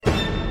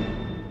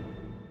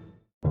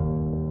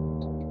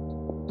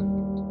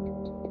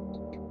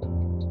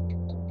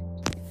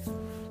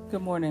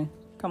Good morning.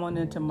 Come on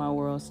into my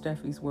world,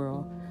 Steffie's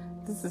world.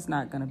 This is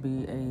not going to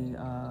be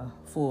a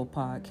full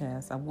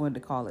podcast. I wanted to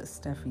call it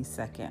Steffie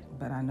Second,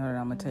 but I know that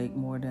I'm going to take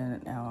more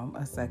than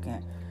a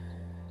second.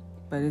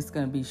 But it's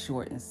going to be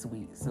short and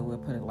sweet, so we'll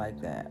put it like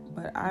that.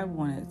 But I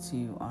wanted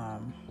to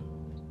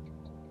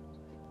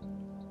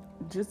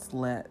just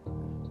let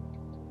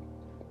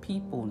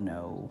people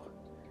know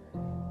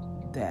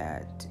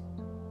that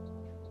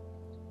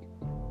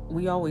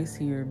we always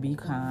hear be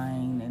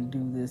kind and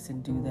do this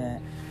and do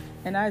that.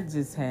 And I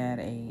just had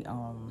a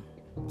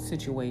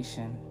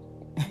situation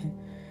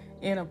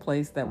in a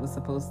place that was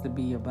supposed to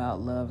be about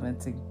love and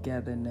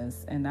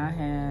togetherness. And I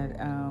had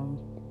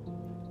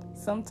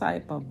some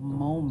type of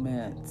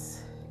moment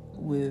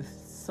with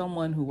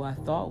someone who I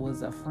thought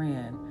was a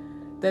friend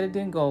that it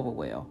didn't go over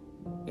well.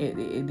 It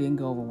didn't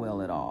go over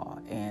well at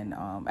all. And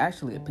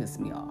actually it pissed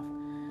me off.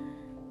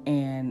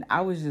 And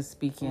I was just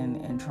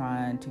speaking and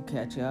trying to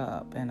catch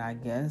up. And I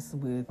guess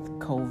with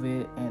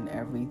COVID and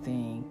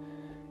everything,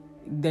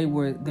 they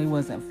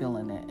wasn't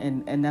feeling it.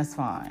 And that's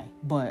fine.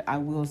 But I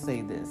will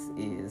say this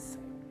is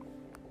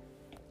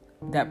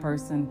that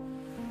person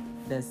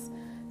that's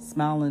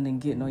smiling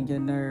and getting on your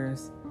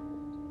nerves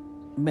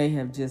may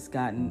have just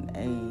gotten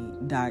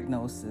a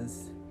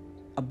diagnosis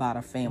about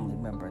a family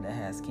member that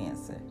has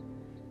cancer.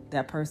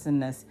 That person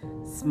that's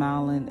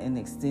smiling and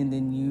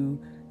extending you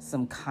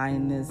some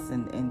kindness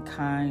and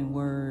kind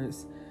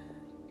words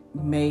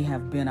may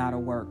have been out of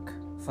work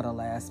for the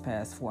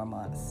past 4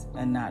 months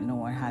and not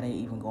knowing how they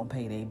even gonna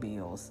pay their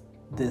bills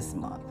this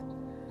month.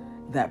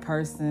 That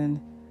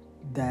person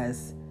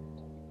that's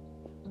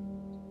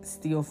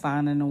still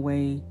finding a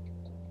way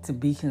to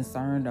be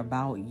concerned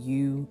about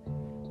you,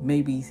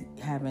 maybe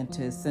having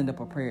to send up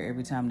a prayer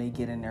every time they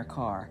get in their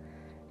car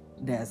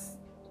that's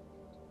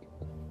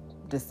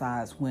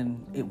decides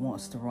when it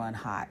wants to run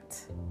hot.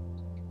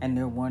 And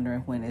they're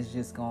wondering when it's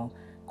just going to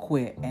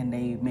quit and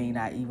they may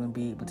not even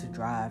be able to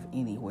drive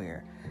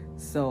anywhere.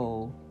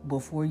 So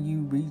before you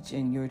reach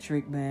in your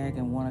trick bag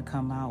and want to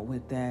come out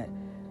with that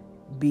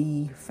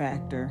B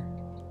factor,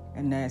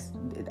 and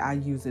I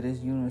use it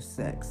as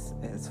unisex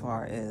as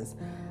far as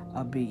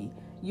a B,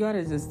 you ought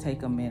to just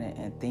take a minute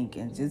and think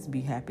and just be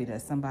happy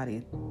that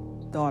somebody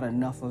thought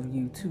enough of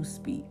you to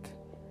speak.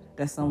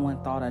 That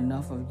someone thought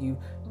enough of you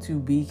to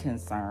be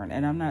concerned.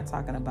 And I'm not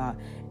talking about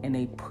in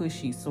a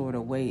pushy sort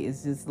of way.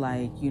 It's just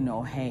like,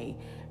 hey,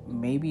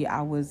 maybe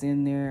I was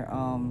in their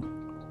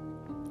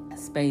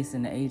space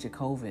in the age of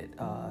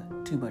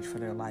COVID too much for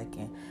their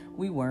liking.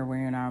 We were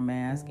wearing our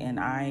mask and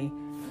I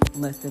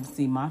let them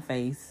see my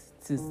face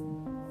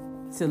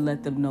to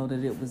let them know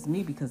that it was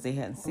me because they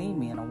hadn't seen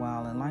me in a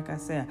while. And like I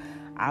said,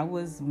 I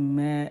was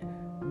met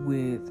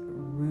with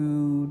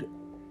rudeness.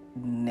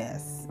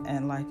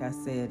 And like I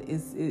said,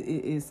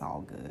 it's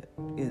all good.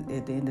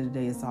 At the end of the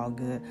day, it's all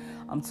good.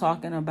 I'm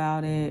talking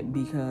about it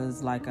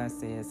because, like I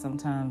said,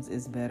 sometimes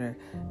it's better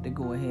to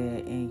go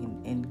ahead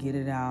and get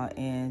it out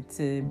and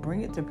to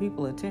bring it to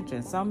people's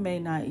attention. Some may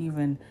not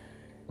even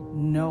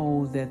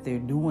know that they're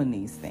doing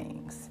these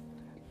things,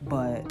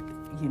 but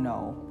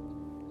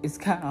it's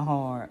kind of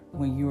hard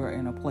when you're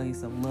in a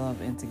place of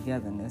love and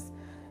togetherness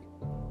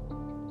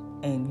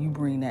and you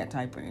bring that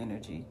type of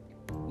energy.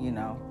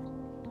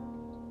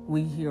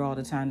 We hear all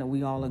the time that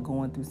we all are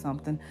going through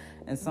something,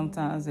 and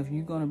sometimes if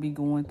you're going to be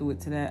going through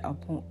it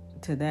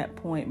to that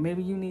point,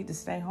 maybe you need to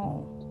stay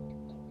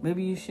home.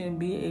 Maybe you shouldn't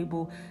be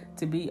able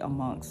to be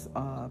amongst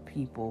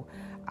people.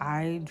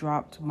 I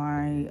dropped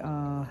my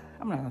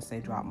I'm not going to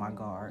say drop my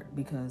guard,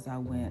 because I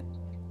went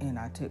and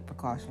I took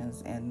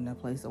precautions, and the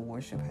place of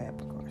worship had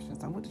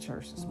precautions. I went to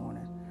church this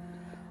morning.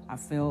 I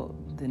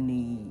felt the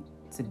need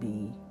to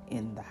be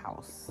in the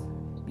house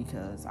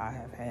because I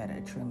have had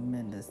a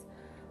tremendous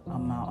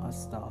amount of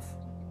stuff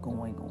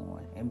going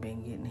on and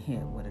been getting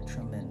hit with a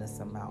tremendous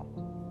amount.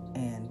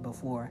 And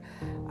before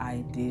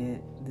I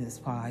did this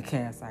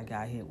podcast, I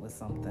got hit with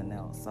something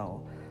else.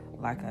 So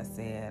like I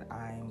said,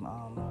 I'm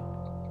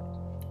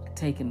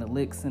taking the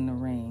licks in the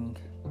ring.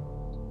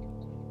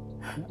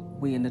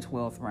 We in the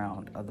 12th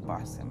round of the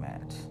boxing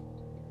match.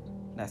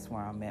 That's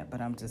where I'm at.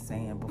 But I'm just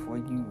saying, before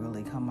you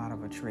really come out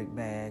of a trick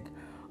bag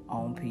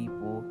on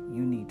people,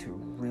 you need to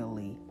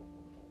really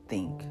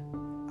think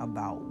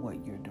about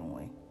what you're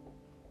doing.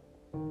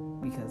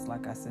 Because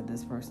like I said,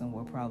 this person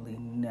will probably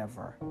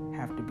never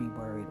have to be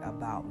worried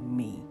about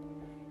me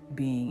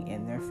being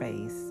in their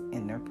face,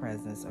 in their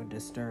presence, or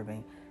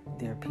disturbing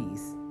their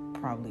peace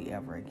probably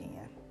ever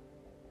again.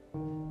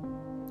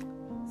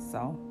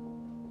 So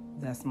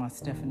that's my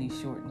Stephanie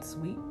short and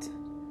sweet.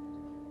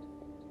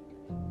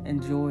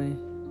 Enjoy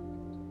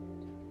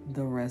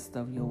the rest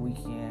of your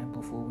weekend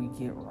before we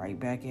get right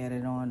back at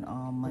it on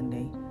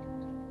Monday.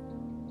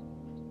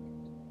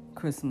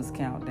 Christmas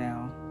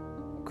countdown.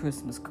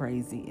 Christmas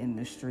crazy in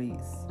the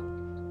streets.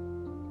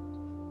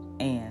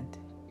 And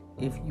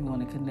if you want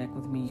to connect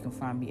with me, you can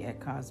find me at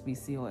Cosby,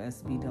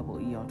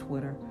 COSBEE on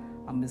Twitter.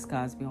 I'm Miss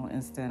Cosby on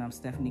Insta, and I'm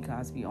Stephanie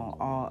Cosby on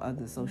all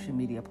other social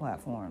media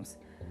platforms.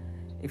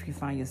 If you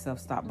find yourself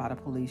stopped by the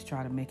police,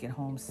 try to make it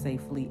home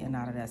safely and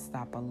out of that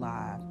stop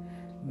alive.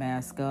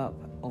 mask up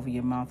over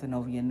your mouth and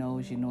over your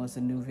nose. You know it's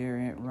a new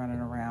variant running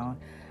around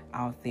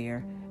out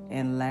there.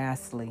 And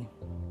lastly,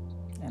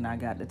 and I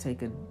got to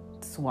take a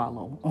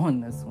swallow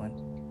on this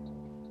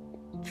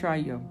one, try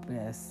your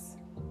best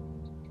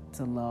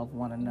to love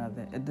one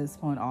another. At this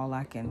point, all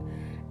I can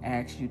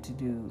ask you to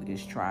do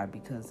is try,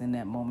 because in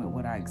that moment,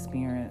 what I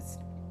experienced,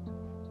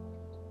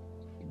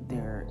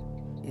 there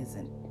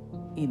isn't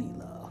any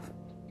love.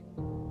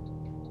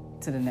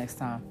 Till the next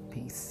time,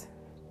 peace.